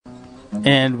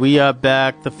And we are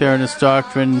back, The Fairness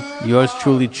Doctrine. Yours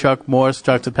truly, Chuck Morse,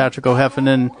 Dr. Patrick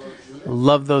O'Heffernan.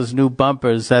 Love those new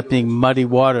bumpers, that being Muddy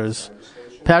Waters.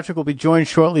 Patrick will be joined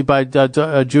shortly by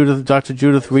Dr.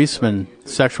 Judith Reisman,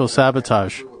 Sexual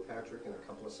Sabotage.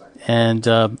 And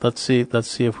let's see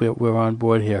if we're on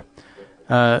board here.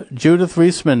 Judith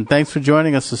Reisman, thanks for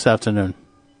joining us this afternoon.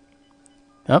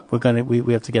 Oh,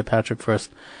 we have to get Patrick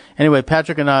first. Anyway,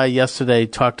 Patrick and I yesterday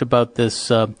talked about this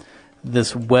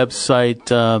website,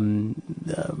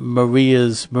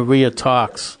 Maria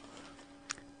Talks,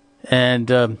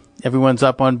 and everyone's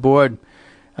up on board.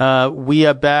 We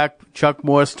are back. Chuck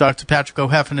Morse, Dr. Patrick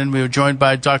O'Heffernan. We were joined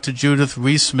by Dr. Judith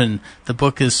Reisman. The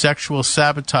book is Sexual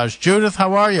Sabotage. Judith,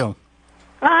 how are you?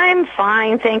 I'm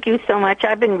fine, thank you so much.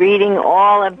 I've been reading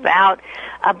all about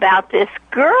this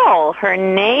girl. Her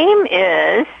name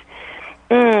is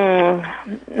Maria.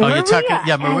 You're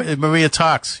talking, Maria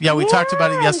Talks. Yeah, we talked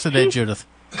about it yesterday, Judith.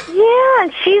 Yeah,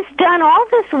 and she's done all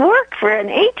this work for an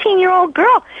 18-year-old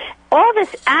girl. All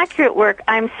this accurate work.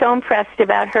 I'm so impressed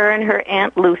about her and her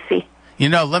Aunt Lucy.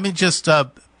 Let me just,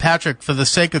 Patrick, for the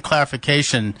sake of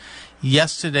clarification,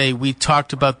 yesterday we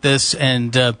talked about this,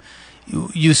 and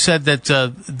you said that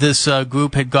this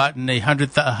group had gotten a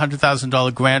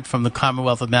 $100,000 grant from the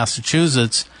Commonwealth of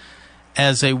Massachusetts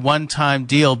as a one-time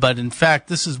deal. But in fact,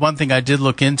 this is one thing I did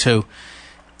look into.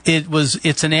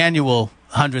 It's an annual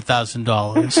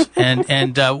 $100,000,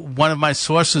 and one of my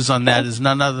sources on that is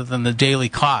none other than the Daily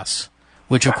Costs,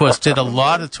 which of course did a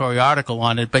laudatory article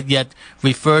on it, but yet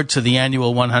referred to the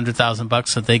annual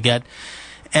 $100,000 that they get.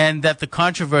 And that the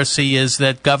controversy is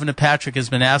that Governor Patrick has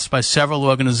been asked by several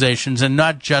organizations, and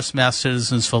not just Mass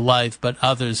Citizens for Life, but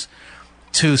others,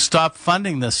 to stop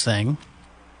funding this thing.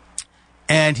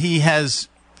 And he has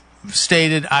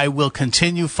stated, I will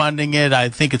continue funding it. I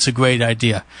think it's a great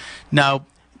idea. Now,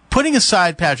 putting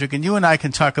aside, Patrick, and you and I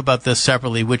can talk about this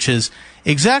separately, which is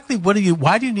exactly why do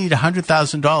you need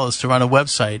 $100,000 to run a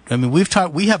website? I mean, we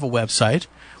have a website.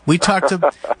 We talked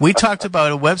about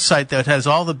a website that has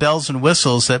all the bells and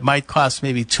whistles that might cost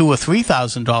maybe $2,000 or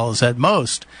 $3,000 at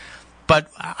most. But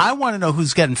I want to know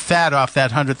who's getting fat off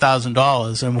that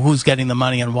 $100,000 and who's getting the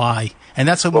money and why. And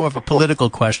that's more of a political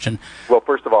question. Well,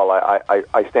 first of all,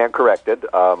 I stand corrected.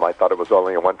 I thought it was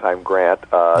only a one-time grant.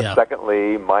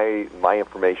 Secondly, my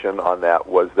information on that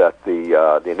was that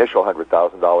the initial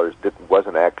 $100,000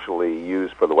 wasn't actually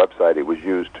used for the website. It was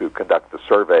used to conduct the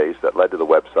surveys that led to the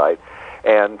website.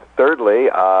 And thirdly,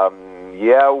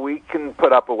 we can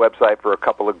put up a website for a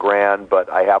couple of grand, but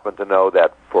I happen to know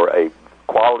that for a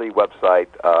quality website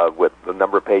with the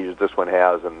number of pages this one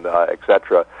has and et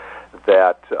cetera,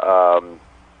 that I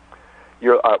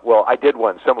did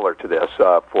one similar to this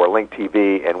for Link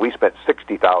TV, and we spent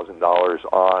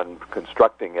 $60,000 on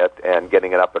constructing it and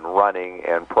getting it up and running,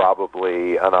 and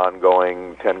probably an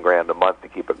ongoing $10,000 a month to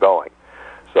keep it going.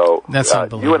 So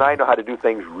you and I know how to do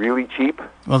things really cheap.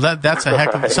 Well, that's a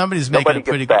heck of somebody's making a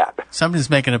pretty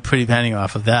penny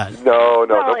off of that. No.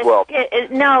 It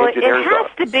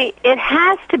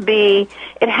has to be.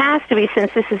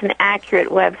 Since this is an accurate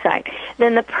website,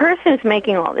 then the person who's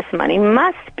making all this money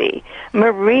must be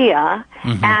Maria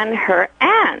and her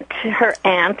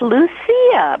aunt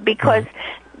Lucia, because.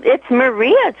 It's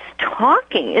Maria's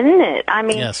talking, isn't it? I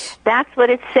mean, yes. That's what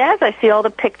it says. I see all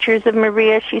the pictures of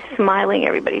Maria. She's smiling.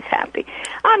 Everybody's happy.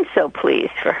 I'm so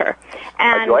pleased for her.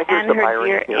 And her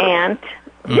dear aunt.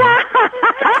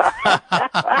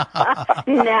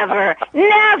 Never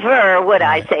would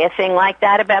I say a thing like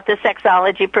that about the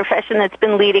sexology profession that's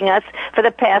been leading us for the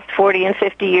past 40 and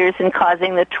 50 years and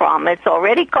causing the trauma it's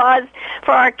already caused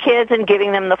for our kids and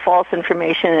giving them the false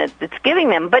information that it's giving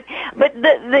them. But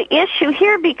the issue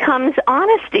here becomes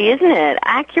honesty, isn't it?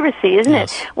 Accuracy, isn't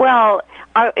it? Well,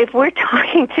 if we're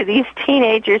talking to these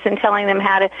teenagers and telling them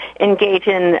how to engage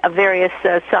in various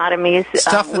sodomies,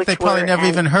 stuff that they probably never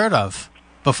even heard of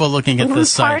before looking at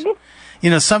this site.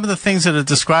 Some of the things that are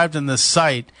described in this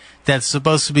site that's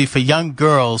supposed to be for young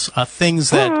girls are things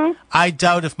that I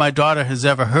doubt if my daughter has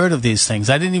ever heard of these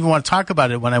things. I didn't even want to talk about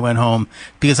it when I went home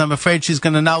because I'm afraid she's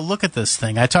going to now look at this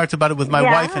thing. I talked about it with my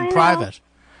wife in private.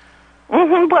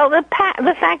 Well,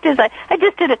 the fact is, I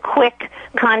just did a quick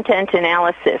content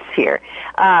analysis here.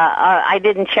 I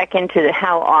didn't check into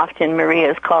how often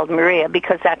Maria is called Maria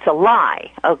because that's a lie.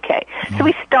 Okay, so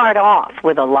we start off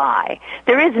with a lie.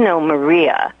 There is no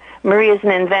Maria. Maria is an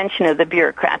invention of the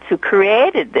bureaucrats who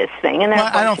created this thing. And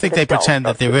I don't think they pretend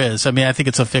that there is. I mean, I think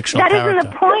it's a fictional character. That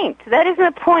isn't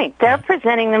the point. They're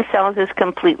presenting themselves as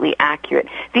completely accurate.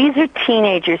 These are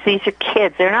teenagers. These are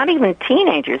kids. They're not even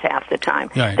teenagers half the time.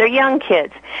 Right. They're young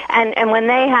kids. And when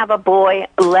they have a boy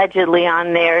allegedly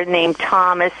on there named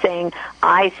Thomas saying,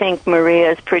 I think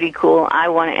Maria is pretty cool. I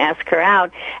want to ask her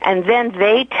out. And then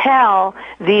they tell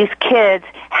these kids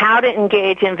how to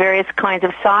engage in various kinds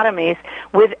of sodomies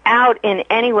without in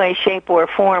any way, shape, or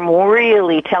form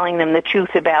really telling them the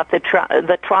truth about the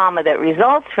trauma that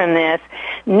results from this.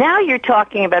 Now you're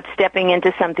talking about stepping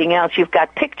into something else. You've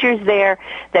got pictures there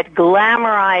that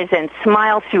glamorize and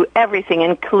smile through everything,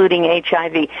 including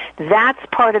HIV. That's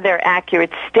part of their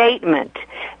accurate statement.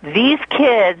 These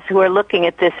kids who are looking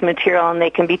at this material, and they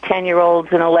can be 10-year-olds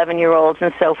and 11-year-olds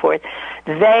and so forth,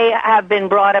 they have been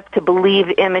brought up to believe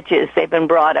images. They've been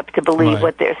brought up to believe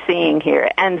what they're seeing here.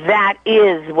 And that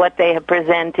is what they have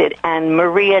presented. And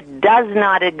Maria does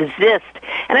not exist.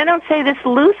 And I don't say this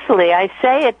loosely. I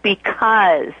say it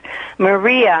because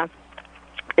Maria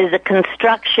is a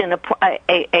construction,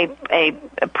 a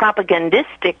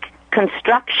propagandistic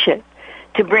construction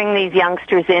to bring these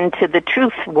youngsters into the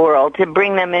truth world, to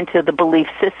bring them into the belief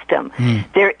system.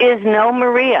 There is no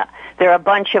Maria. There are a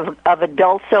bunch of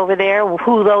adults over there.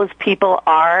 Who those people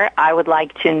are, I would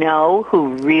like to know,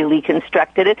 who really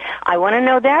constructed it. I want to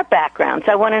know their backgrounds.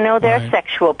 I want to know their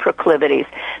sexual proclivities.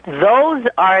 Those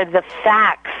are the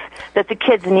facts that the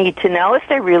kids need to know if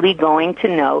they're really going to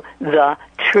know the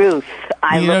truth.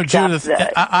 Judith,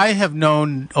 I have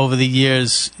known over the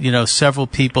years, several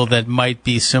people that might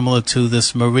be similar to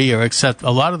this Maria, except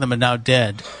a lot of them are now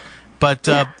dead. But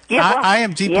I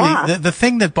am deeply... The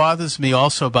thing that bothers me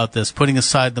also about this, putting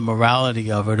aside the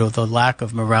morality of it or the lack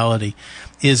of morality,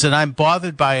 is that I'm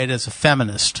bothered by it as a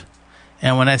feminist.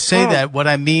 And when I say that, what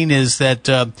I mean is that...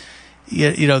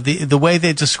 the way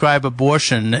they describe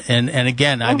abortion, and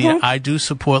again, I mean, I do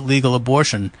support legal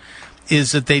abortion,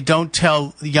 is that they don't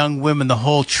tell young women the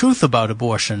whole truth about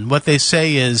abortion. What they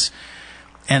say is,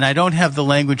 and I don't have the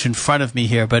language in front of me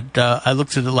here, but I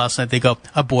looked at it last night, they go,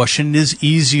 abortion is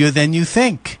easier than you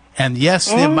think. And yes,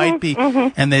 there might be,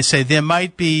 and they say there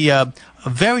might be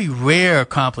very rare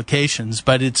complications,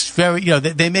 but it's very,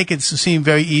 they make it seem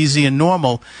very easy and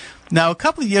normal. Now, a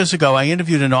couple of years ago, I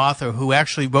interviewed an author who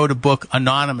actually wrote a book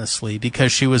anonymously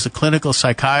because she was a clinical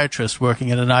psychiatrist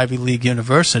working at an Ivy League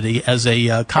university as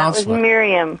a counselor. That was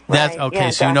Miriam. That's okay. Yeah,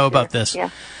 so you know about this. Yeah.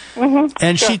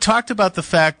 And she talked about the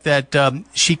fact that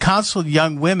she counseled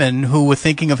young women who were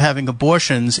thinking of having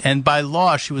abortions, and by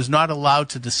law, she was not allowed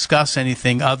to discuss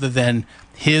anything other than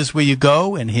here's where you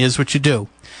go and here's what you do.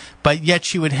 But yet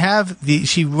she would have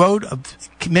she wrote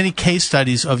many case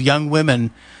studies of young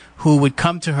women who would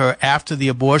come to her after the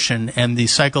abortion, and the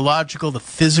psychological, the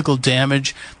physical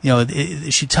damage.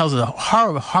 She tells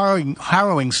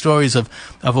harrowing stories of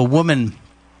a woman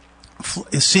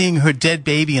seeing her dead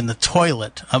baby in the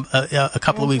toilet a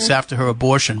couple of weeks after her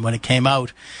abortion when it came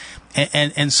out.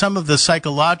 And some of the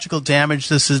psychological damage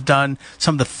this has done,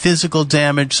 some of the physical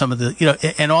damage, some of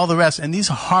the, and all the rest. And these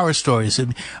are horror stories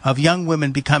of young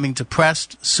women becoming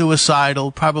depressed,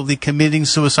 suicidal, probably committing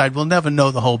suicide. We'll never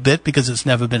know the whole bit because it's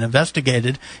never been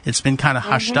investigated. It's been kind of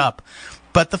hushed up.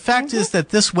 But the fact is that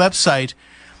this website,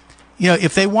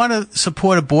 if they want to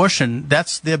support abortion,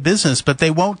 that's their business, but they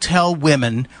won't tell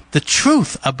women the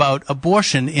truth about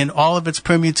abortion in all of its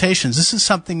permutations. This is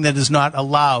something that is not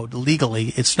allowed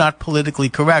legally. It's not politically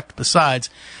correct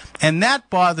besides. And that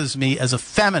bothers me as a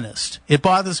feminist. It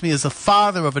bothers me as a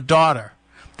father of a daughter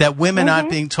that women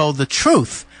aren't being told the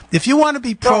truth. If you want to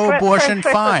be pro-abortion,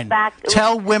 fine.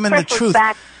 Tell women the truth.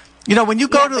 When you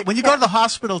go to the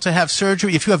hospital to have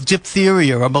surgery, if you have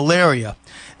diphtheria or malaria,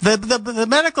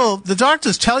 the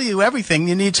doctors tell you everything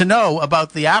you need to know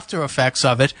about the after effects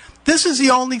of it. This is the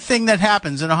only thing that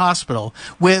happens in a hospital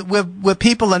where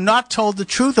people are not told the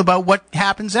truth about what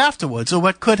happens afterwards or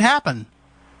what could happen.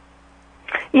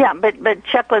 Yeah, but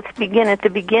Chuck, let's begin at the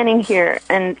beginning here,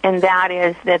 and that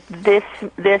is that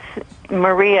this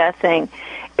Maria thing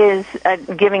is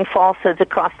giving falsehoods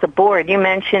across the board. You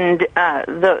mentioned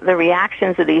the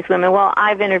reactions of these women. Well,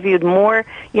 I've interviewed more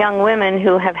young women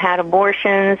who have had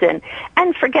abortions and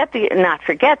not forget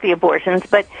the abortions,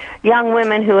 but young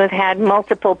women who have had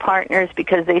multiple partners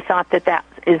because they thought that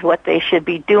is what they should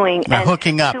be doing. Now,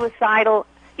 hooking up. Suicidal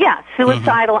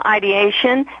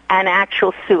ideation and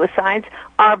actual suicides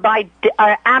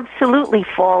are absolutely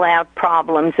fallout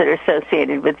problems that are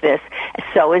associated with this.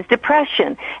 So is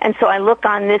depression. And so I look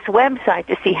on this website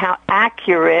to see how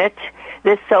accurate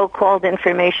this so-called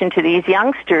information to these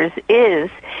youngsters is,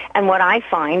 and what I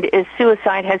find is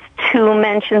suicide has 2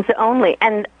 mentions only,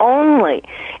 and only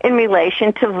in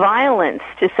relation to violence,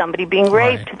 to somebody being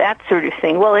raped, Right. that sort of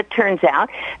thing. Well, it turns out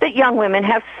that young women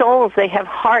have souls, they have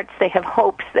hearts, they have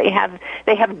hopes, they have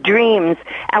dreams,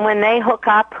 and when they hook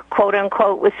up, quote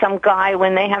unquote, with some guy,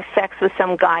 when they have sex with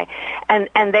some guy,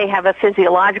 and they have a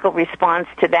physiological response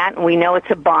to that, and we know it's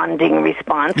a bonding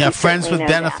response. Yeah, We friends with certainly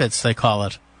know benefits, they call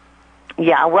it.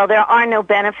 Yeah, well, there are no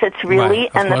benefits really,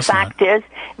 Right, and the fact is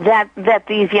that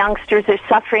these youngsters are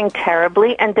suffering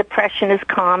terribly, and depression is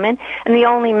common. And the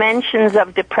only mentions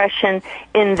of depression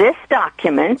in this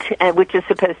document, which is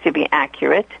supposed to be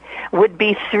accurate, would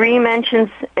be 3 mentions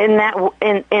in that.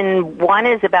 In one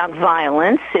is about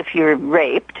violence if you're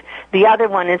raped. The other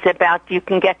one is about you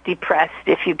can get depressed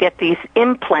if you get these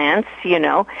implants,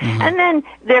 Mm-hmm. And then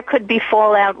there could be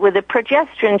fallout with the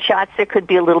progesterone shots. There could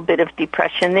be a little bit of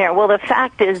depression there. Well, the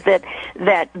fact is that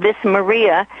this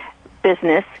Maria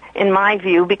business, in my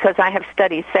view, because I have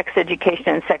studied sex education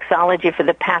and sexology for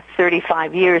the past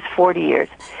 35 years, 40 years,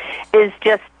 is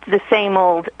just the same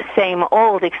old,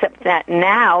 except that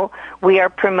now we are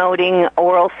promoting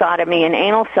oral sodomy and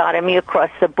anal sodomy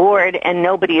across the board, and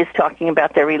nobody is talking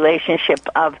about the relationship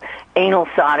of anal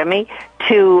sodomy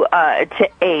to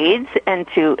AIDS and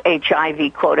to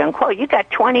HIV, quote unquote. You got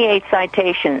 28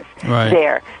 citations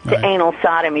there to anal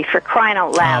sodomy, for crying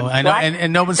out loud. Oh, I know,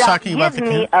 and no one's talking about Give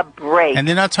me a break. And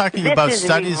they're not talking about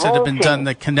studies that have been done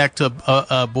that connect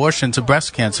abortion to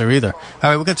breast cancer either. All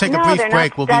right, we're going to take a brief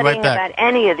break. We'll be right back. About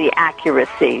any of the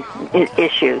accuracy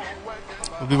issues.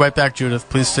 We'll be right back, Judith.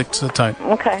 Please stick to the time.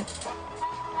 Okay.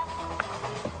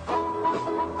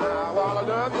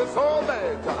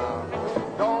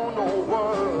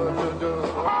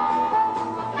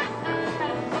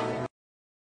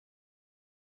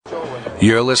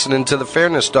 You're listening to the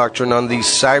Fairness Doctrine on the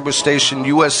Cyberstation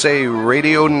USA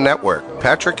Radio Network.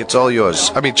 Patrick, it's all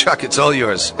yours. I mean, Chuck, it's all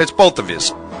yours. It's both of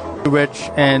yous. Rich,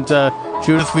 and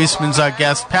Judith Reisman's our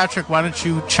guest. Patrick, why don't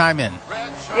you chime in?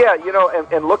 Yeah,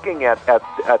 and looking at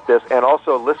this, and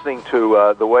also listening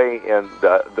to the way and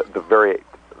the very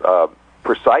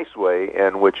precise way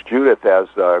in which Judith has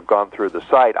gone through the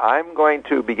site, I'm going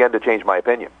to begin to change my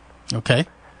opinion. Okay.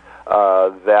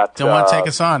 Don't want to take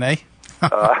us on, eh?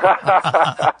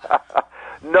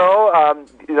 No,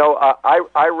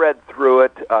 I read through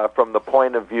it from the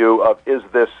point of view of, is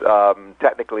this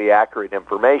technically accurate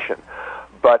information?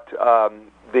 But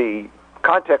the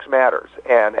context matters,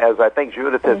 and as I think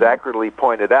Judith has accurately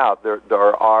pointed out,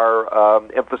 there are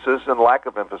emphasis and lack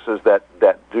of emphasis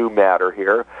that do matter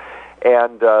here.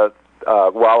 And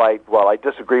while I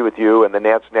disagree with you, and the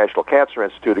National Cancer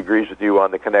Institute agrees with you on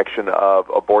the connection of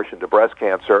abortion to breast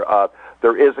cancer,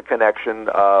 there is a connection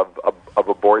of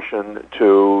abortion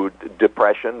to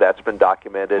depression that's been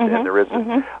documented, and there is,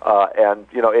 and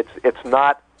it's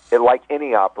not like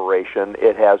any operation.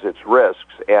 It has its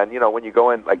risks, and when you go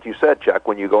in, like you said, Chuck,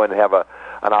 when you go in and have an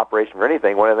operation for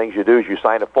anything, one of the things you do is you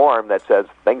sign a form that says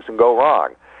things can go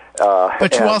wrong.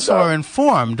 But you also are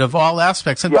informed of all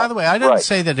aspects. And by the way, I didn't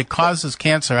say that it causes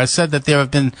cancer. I said that there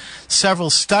have been several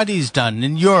studies done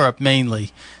in Europe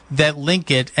mainly that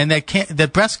link it, and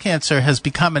that breast cancer has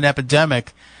become an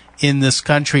epidemic in this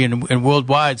country and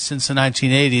worldwide since the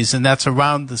 1980s, and that's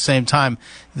around the same time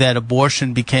that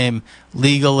abortion became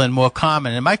legal and more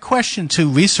common. And my question to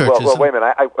researchers... Well, wait a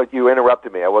minute. You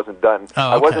interrupted me. I wasn't done. Oh,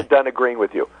 okay. I wasn't done agreeing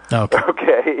with you.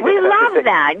 Okay. We love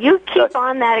that. You keep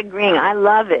on that agreeing. I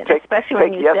love it, especially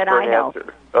when you said I know.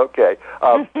 Answer. Okay.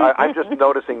 I'm just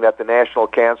noticing that the National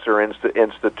Cancer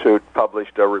Institute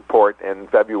published a report in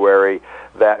February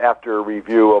that after a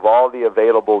review of all the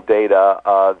available data,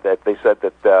 that they said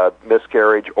that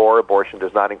miscarriage or abortion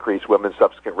does not increase women's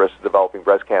subsequent risk of developing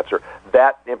breast cancer.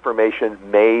 That information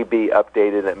may be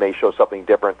updated and it may show something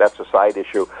different. That's a side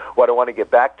issue. What I want to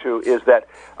get back to is that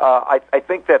I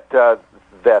think that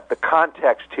the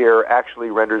context here actually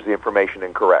renders the information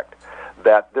incorrect.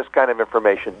 That this kind of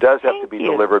information does have to be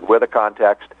delivered with a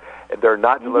context. They're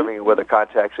not delivering it with a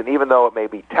context, and even though it may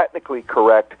be technically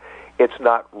correct, it's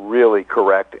not really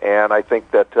correct, and I think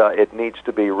that it needs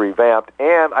to be revamped.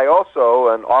 And I also,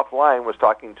 and offline, was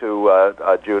talking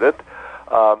to Judith,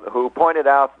 who pointed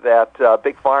out that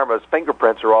Big Pharma's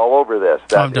fingerprints are all over this.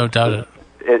 Don't doubt it.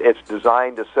 It's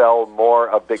designed to sell more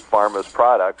of Big Pharma's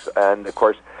products, and of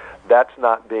course, that's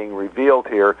not being revealed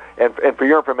here. And for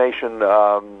your information,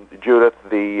 Judith,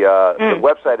 the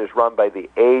website is run by the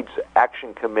AIDS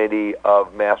Action Committee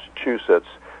of Massachusetts.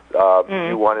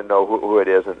 You want to know who it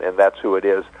is, and that's who it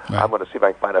is. Right. I'm going to see if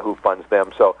I can find out who funds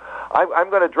them. So I'm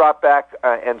going to drop back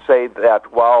and say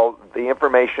that while the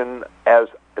information, as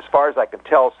as far as I can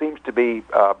tell, seems to be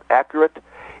accurate.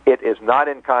 It is not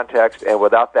in context, and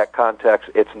without that context,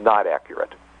 it's not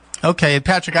accurate. Okay,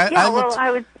 Patrick,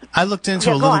 I looked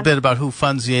into a little bit about who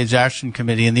funds the AIDS Action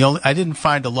Committee, and I didn't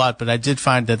find a lot, but I did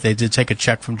find that they did take a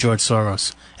check from George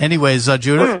Soros. Anyways,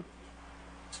 Judith?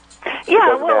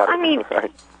 Yeah, well, I mean,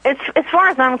 as far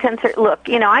as I'm concerned, look,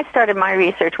 I started my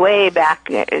research way back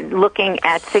looking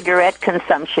at cigarette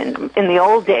consumption in the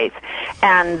old days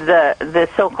and the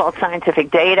so-called scientific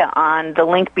data on the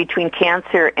link between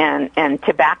cancer and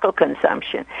tobacco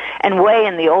consumption. And way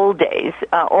in the old days,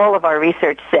 all of our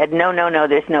research said, no,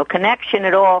 there's no connection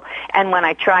at all. And when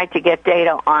I tried to get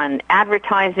data on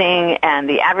advertising and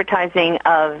the advertising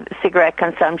of cigarette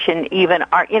consumption, even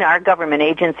our government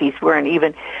agencies wouldn't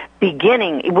even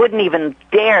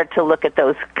dare to look at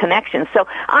those connections. So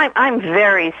I'm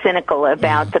very cynical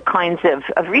about the kinds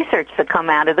of research that come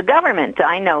out of the government.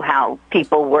 I know how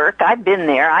people work. I've been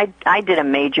there. I did a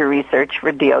major research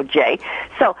for DOJ.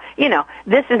 So,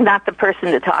 this is not the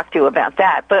person to talk to about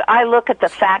that. But I look at the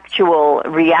factual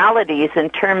realities in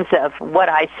terms of what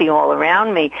I see all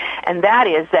around me, and that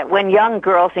is that when young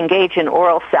girls engage in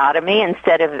oral sodomy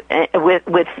instead of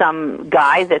with some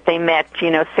guy that they met,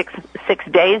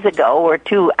 6 days ago or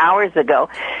 2 hours ago,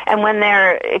 and when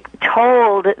they're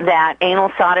told that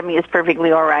anal sodomy is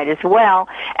perfectly all right as well,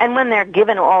 and when they're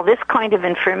given all this kind of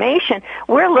information,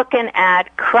 we're looking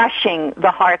at crushing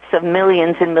the hearts of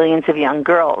millions and millions of young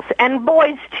girls. And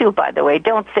boys, too, by the way.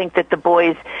 Don't think that the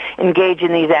boys engage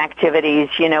in these activities,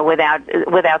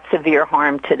 without severe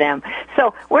harm to them.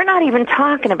 So we're not even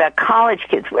talking about college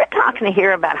kids. We're talking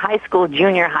here about high school,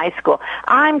 junior high school.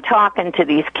 I'm talking to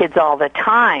these kids all the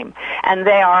time, and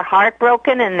they are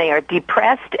heartbroken, and they are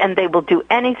depressed, and they will do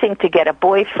anything to get a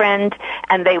boyfriend,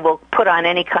 and they will put on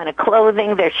any kind of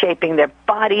clothing. They're shaping their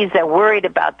bodies. They're worried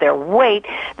about their weight.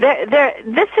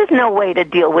 This is no way to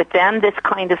deal with them, this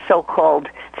kind of so-called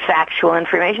factual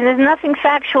information. There's nothing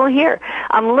factual here.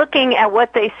 I'm looking at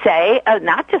what they say,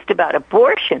 not just about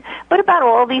abortion, but about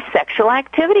all these sexual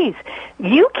activities.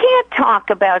 You can't talk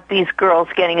about these girls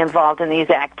getting involved in these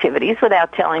activities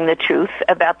without telling the truth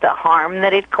about the harm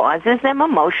that it causes them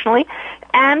emotionally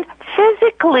and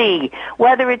physically.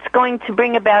 Whether it's going to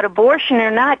bring about abortion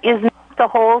or not is not the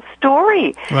whole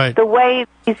story. Right. The way,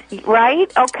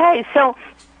 right? Okay, so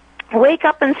wake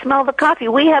up and smell the coffee.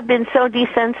 We have been so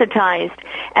desensitized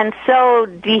and so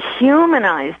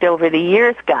dehumanized over the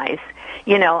years, guys.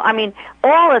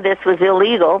 All of this was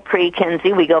illegal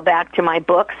pre-Kinsey. We go back to my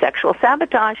book, Sexual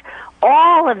Sabotage.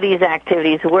 All of these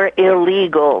activities were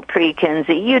illegal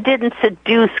pre-Kinsey. You didn't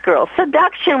seduce girls.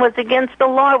 Seduction was against the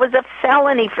law. It was a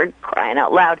felony, for crying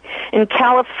out loud. In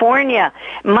California,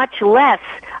 much less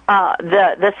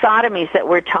the sodomies that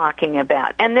we're talking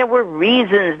about. And there were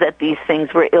reasons that these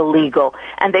things were illegal,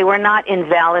 and they were not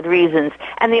invalid reasons.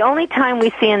 And the only time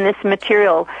we see in this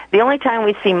material, the only time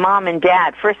we see mom and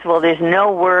dad, first of all, there's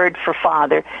no word for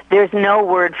father. There's no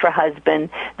word for husband.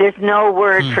 There's no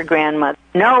word for grandmother.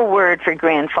 No word for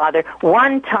grandfather.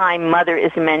 One time mother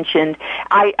is mentioned.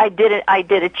 I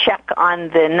did a check on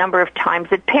the number of times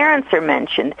that parents are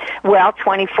mentioned. Well,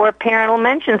 24 parental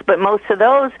mentions, but most of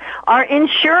those are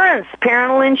insurance,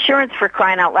 parental insurance, for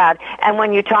crying out loud. And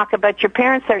when you talk about your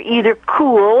parents, they're either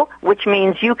cool, which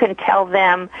means you can tell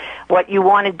them what you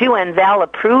want to do and they'll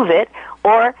approve it,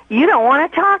 or you don't want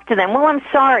to talk to them. Well, I'm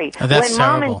sorry. Oh, that's when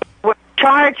terrible. Mom and Dad were in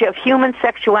charge of human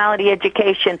sexuality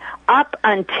education up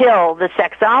until the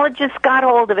sexologists got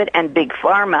hold of it and Big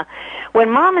Pharma,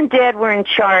 when Mom and Dad were in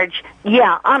charge,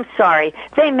 yeah, I'm sorry,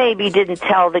 they maybe didn't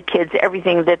tell the kids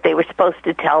everything that they were supposed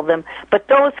to tell them, but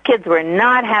those kids were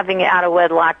not having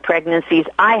out-of-wedlock pregnancies.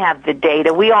 I have the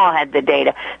data. We all had the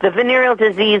data. The venereal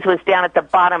disease was down at the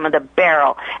bottom of the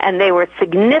barrel, and they were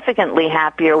significantly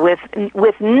happier with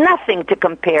nothing to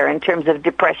compare in terms of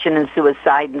depression and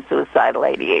suicide and suicidal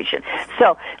ideation.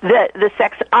 So the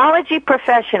sexology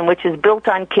profession, which is built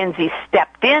on Kinsey,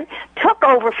 stepped in, took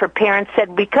over for parents,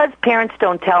 said because parents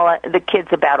don't tell the kids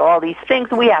about all these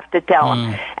things, we have to tell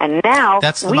them. And now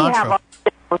we have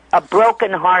a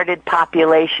broken-hearted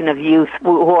population of youth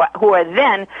who are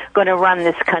then going to run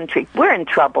this country. We're in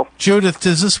trouble. Judith,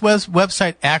 does this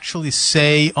website actually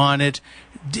say on it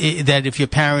that if your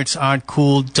parents aren't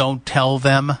cool, don't tell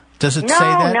them? Does it say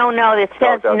that? No. It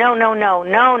says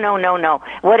no.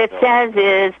 What it says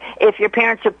is if your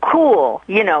parents are cool,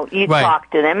 you right.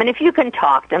 talk to them. And if you can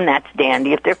talk to them, that's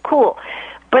dandy if they're cool.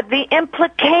 But the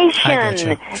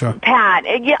implication, sure. Pat,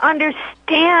 you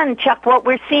understand, Chuck, what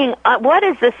we're seeing. What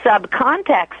is the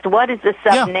subcontext? What is the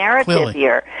sub-narrative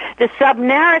here? The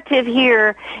sub-narrative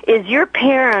here is your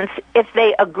parents, if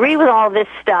they agree with all this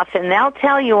stuff, and they'll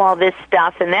tell you all this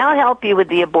stuff, and they'll help you with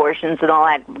the abortions and all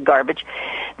that garbage,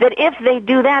 that if they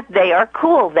do that, they are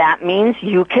cool. That means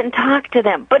you can talk to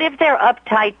them. But if they're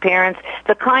uptight parents,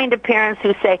 the kind of parents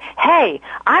who say, hey,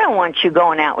 I don't want you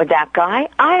going out with that guy.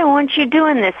 I don't want you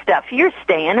doing this stuff. You're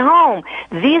staying home.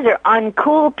 These are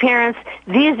uncool parents.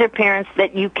 These are parents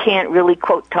that you can't really,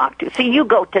 quote, talk to. So you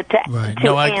go to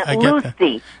Aunt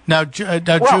Lucy. That. Now, Judith,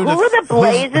 who the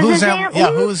blazes is Aunt Lucy?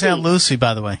 Yeah, who is Aunt Lucy,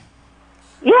 by the way?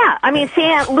 Yeah, I mean, see,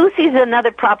 Aunt Lucy's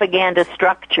another propaganda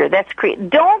structure.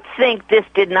 Don't think this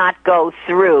did not go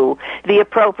through the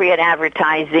appropriate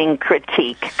advertising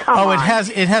critique. Come on.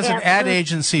 It has an ad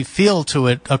agency feel to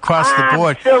it across the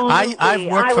board.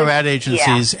 I've worked for ad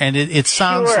agencies, and it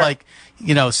sounds like,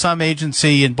 some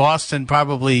agency in Boston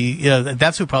probably,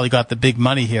 that's who probably got the big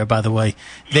money here, by the way.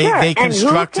 They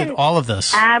constructed all of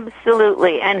this.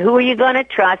 Absolutely. And who are you going to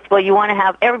trust? Well,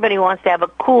 everybody wants to have a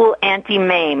cool Auntie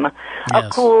Mame, a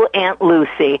cool Aunt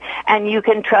Lucy. And you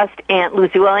can trust Aunt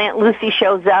Lucy. Well, Aunt Lucy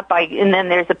shows up, and then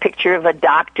there's a picture of a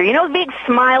doctor. Big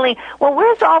smiling. Well,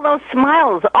 where's all those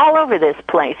smiles all over this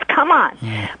place? Come on.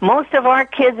 Most of our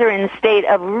kids are in a state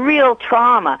of real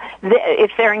trauma.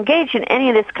 If they're engaged in any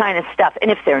of this kind of stuff, and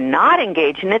if they're not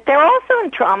engaged in it, they're also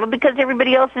in trauma because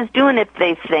everybody else is doing it,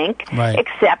 they think,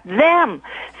 except them.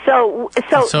 So this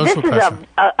is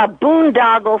a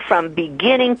boondoggle from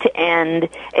beginning to end.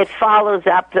 It follows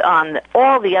up on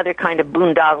all the other kind of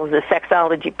boondoggles the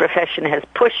sexology profession has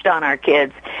pushed on our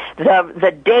kids.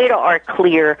 The data are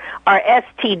clear. Our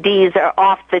STDs are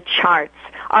off the charts.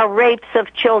 Our rapes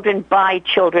of children by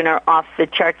children are off the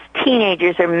charts.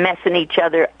 Teenagers are messing each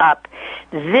other up.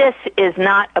 This is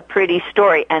not a pretty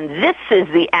story, and this is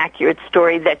the accurate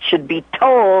story that should be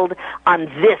told on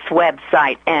this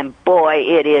website, and boy,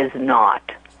 it is not.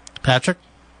 Patrick?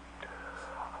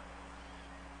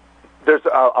 There's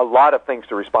a lot of things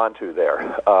to respond to there,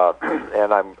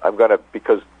 and I'm going to,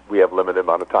 because we have limited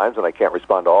amount of times and I can't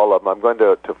respond to all of them, I'm going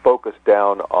to focus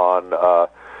down on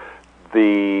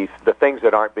the things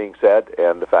that aren't being said,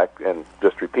 and the fact, and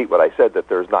just repeat what I said, that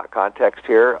there's not context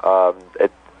here.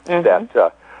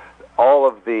 That all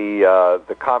of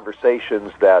the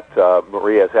conversations that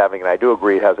Maria is having, and I do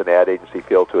agree it has an ad agency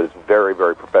feel to it, is very,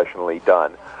 very professionally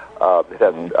done. It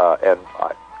has,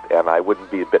 and I wouldn't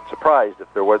be a bit surprised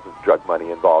if there wasn't drug money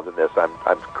involved in this.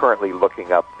 I'm currently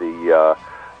looking up the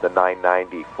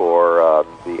 $990 for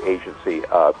the agency.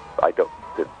 I don't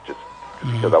just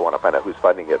because I want to find out who's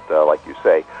funding it, like you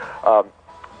say,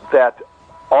 that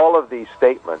all of these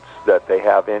statements that they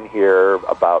have in here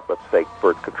about, let's say,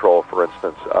 birth control, for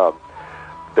instance,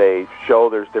 they show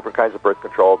there's different kinds of birth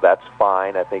control. That's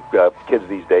fine. I think kids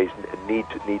these days need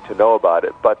to know about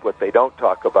it. But what they don't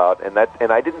talk about, and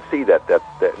I didn't see that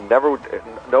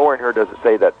nowhere in here does it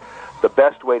say that the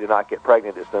best way to not get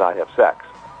pregnant is to not have sex.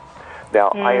 Now,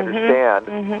 I understand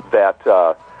that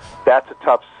that's a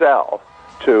tough sell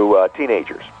to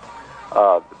teenagers,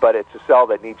 but it's a sell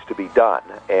that needs to be done,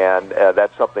 and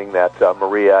that's something that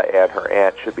Maria and her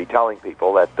aunt should be telling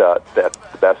people, that the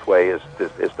best way is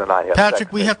to not have Patrick,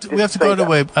 sex. we have to go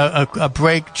to a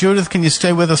break. Judith, can you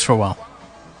stay with us for a while?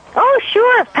 Oh,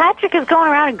 sure. Patrick is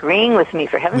going around agreeing with me,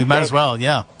 for heaven's sake. We might as well,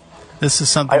 yeah. This is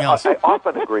something else. I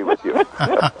often agree with you.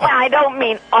 I don't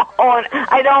mean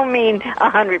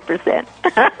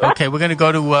 100%. Okay, we're going to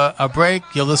go to a break.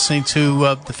 You're listening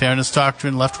to The Fairness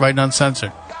Doctrine, Left, Right, and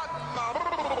Uncensored.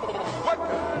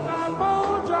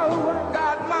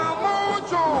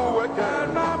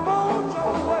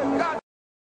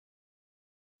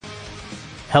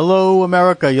 Hello,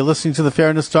 America. You're listening to The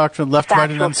Fairness Doctrine, Left,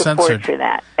 Right, and Uncensored. Support for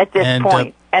that at this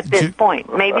point. At this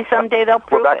point. Maybe someday they'll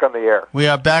prove it. We're back on the air. We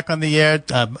are back on the air.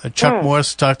 Chuck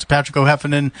Morse, Dr. Patrick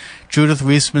O'Heffernan, Judith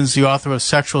Reisman's the author of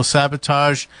Sexual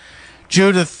Sabotage.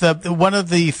 Judith, one of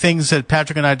the things that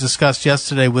Patrick and I discussed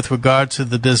yesterday with regard to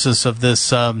the business of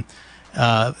this Ask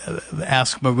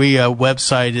Maria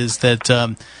website is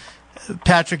that,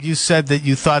 Patrick, you said that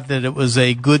you thought that it was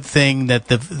a good thing that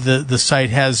the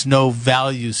site has no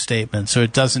value statements, or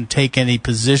it doesn't take any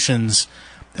positions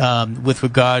with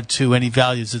regard to any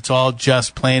values. It's all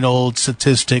just plain old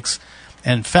statistics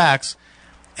and facts.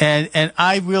 And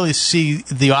I really see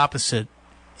the opposite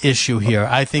issue here.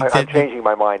 I think I'm changing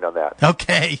my mind on that.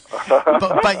 Okay,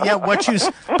 but yeah, what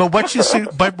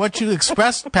you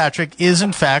expressed, Patrick, is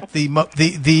in fact the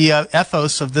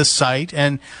ethos of this site,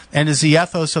 and is the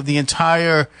ethos of the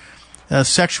entire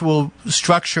sexual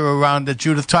structure around that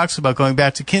Judith talks about, going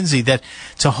back to Kinsey, that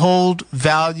to hold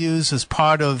values as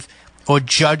part of or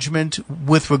judgment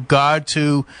with regard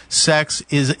to sex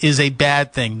is a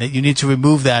bad thing, that you need to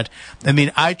remove that. I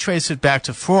mean, I trace it back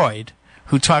to Freud,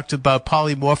 who talked about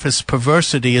polymorphous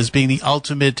perversity as being the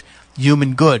ultimate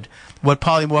human good. What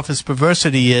polymorphous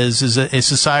perversity is a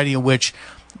society in which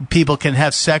people can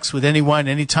have sex with anyone,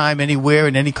 anytime, anywhere,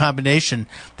 in any combination,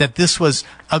 that this was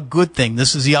a good thing.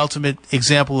 This is the ultimate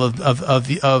example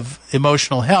of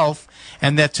emotional health,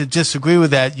 and that to disagree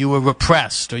with that, you were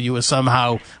repressed or you were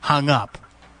somehow hung up.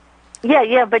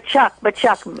 Yeah, but Chuck,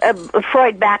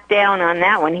 Freud backed down on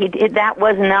that one. That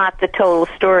was not the total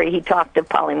story. He talked of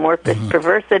polymorphous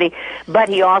perversity, but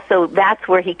that's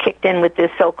where he kicked in with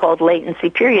this so-called latency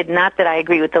period. Not that I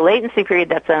agree with the latency period,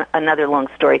 that's another long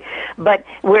story, but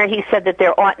where he said that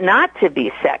there ought not to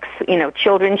be sex.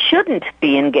 Children shouldn't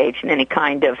be engaged in any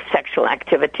kind of sexual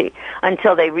activity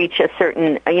until they reach a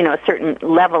certain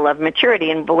level of maturity.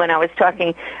 And when I was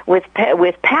talking with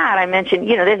Pat, I mentioned,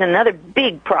 there's another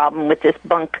big problem with this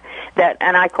bunk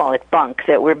and I call it bunk,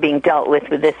 that we're being dealt with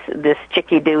this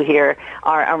chickie-do here,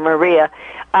 our Maria,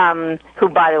 who,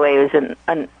 by the way, is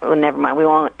never mind, we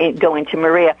won't go into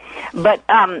Maria. But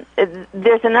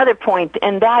there's another point,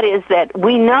 and that is that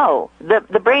we know,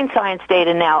 the brain science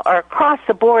data now are across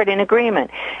the board in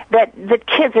agreement, that the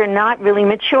kids are not really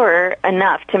mature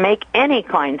enough to make any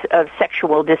kinds of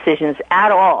sexual decisions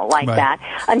at all like that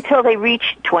until they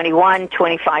reach 21,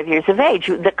 25 years of age.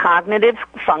 The cognitive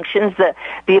functions,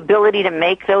 the ability to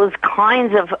make those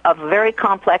kinds of very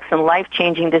complex and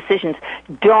life-changing decisions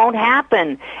don't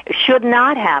happen, should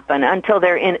not happen until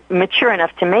they're mature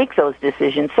enough to make those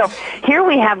decisions. So here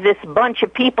we have this bunch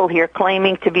of people here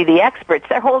claiming to be the experts.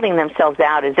 They're holding themselves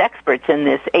out as experts in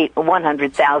this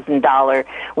 $100,000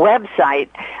 website.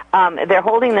 They're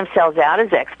holding themselves out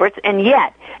as experts, and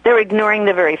yet they're ignoring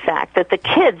the very fact that the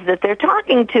kids that they're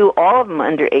talking to, all of them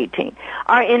under 18,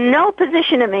 are in no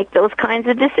position to make those kinds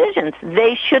of decisions.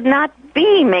 They should not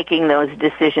be making those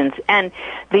decisions. And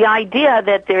the idea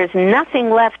that there's nothing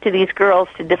left to these girls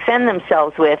to defend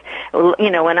themselves with,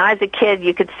 when I was a kid,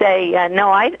 you could say,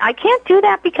 no, I can't do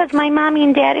that because my mommy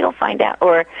and daddy will find out.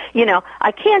 Or,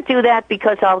 I can't do that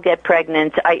because I'll get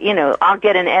pregnant. I'll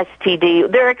get an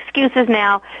STD. There are excuses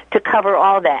now to cover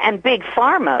all that. And Big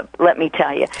Pharma, let me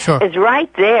tell you, is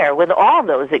right there with all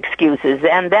those excuses.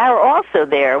 And they're also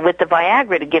there with the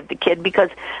Viagra to give the kid, because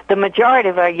the majority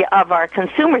of our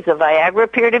consumers of Viagra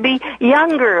appear to be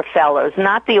younger fellows,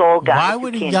 not the old guys. Why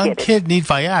would a young kid need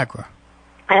Viagra?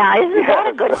 Isn't that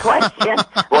a good question?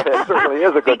 Well, it certainly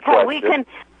is a good question.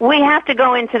 We have to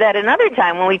go into that another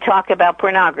time when we talk about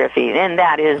pornography, and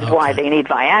that is why they need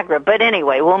Viagra. But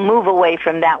anyway, we'll move away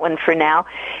from that one for now,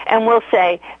 and we'll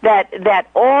say that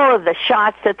all of the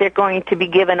shots that they're going to be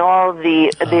given, all of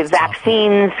the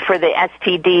vaccines for the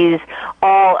STDs,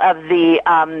 all of the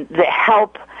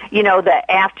help,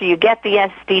 after you get the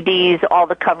STDs, all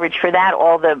the coverage for that,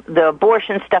 all the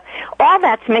abortion stuff, all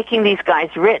that's making these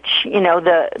guys rich,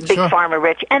 the big pharma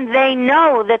rich. And they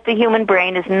know that the human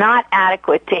brain is not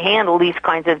adequate to handle these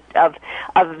kinds of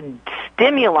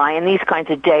stimuli and these kinds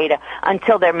of data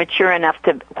until they're mature enough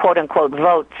to, quote-unquote,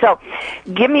 vote. So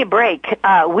give me a break.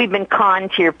 We've been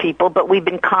conned here, people, but we've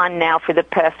been conned now for the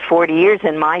past 40 years,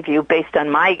 in my view, based on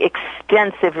my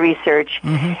extensive research.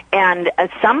 And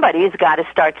somebody's got to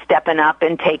start stepping up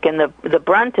and taking the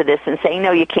brunt of this and saying,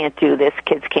 no, you can't do this,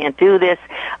 kids can't do this.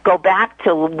 Go back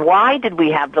to why did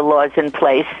we have the laws in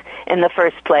place in the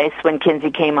first place when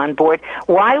Kinsey came on board?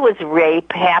 Why was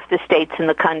rape? Half the states in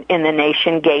the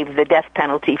nation gave the death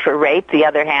penalty for rape. The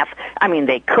other half,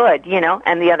 they could,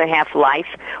 and the other half life.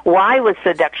 Why was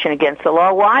seduction against the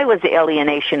law? Why was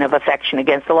alienation of affection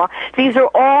against the law? These are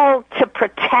all to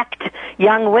protect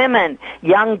young women,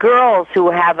 young girls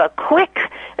who have a quick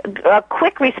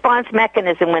response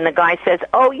mechanism when the guy says,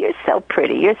 oh, you're so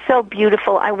pretty, you're so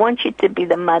beautiful, I want you to be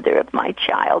the mother of my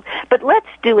child, but let's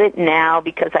do it now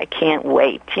because I can't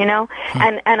wait,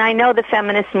 And I know the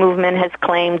feminist movement has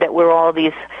claimed that we're all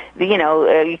these,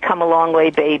 you come a long way,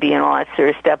 baby, and all that sort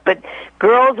of stuff, but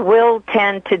girls will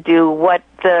tend to do what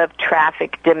the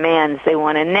traffic demands. They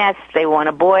want a nest, they want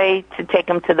a boy to take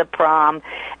them to the prom,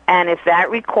 and if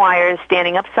that requires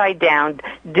standing upside down,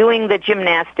 doing the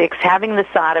gymnastics, having the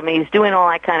sodomies, doing all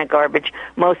that kind of garbage,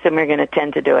 most of them are going to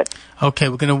tend to do it. Okay,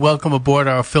 we're going to welcome aboard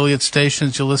our affiliate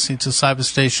stations. You're listening to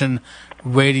Cyberstation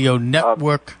Radio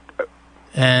Network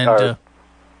and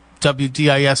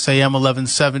WDIS AM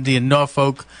 1170 in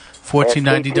Norfolk,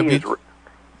 1490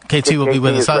 KT will be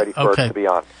with us. Okay. To be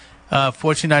on.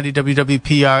 1490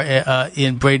 WWPR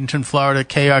in Bradenton, Florida,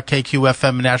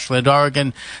 KRKQ-FM in Ashland,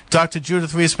 Oregon. Dr.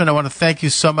 Judith Reisman, I want to thank you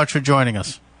so much for joining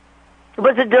us. It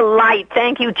was a delight.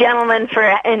 Thank you, gentlemen, for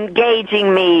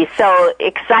engaging me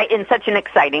in such an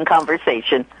exciting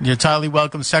conversation. You're entirely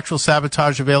welcome. Sexual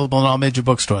Sabotage available in all major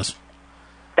bookstores.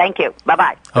 Thank you.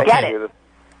 Bye-bye. Okay. Get it.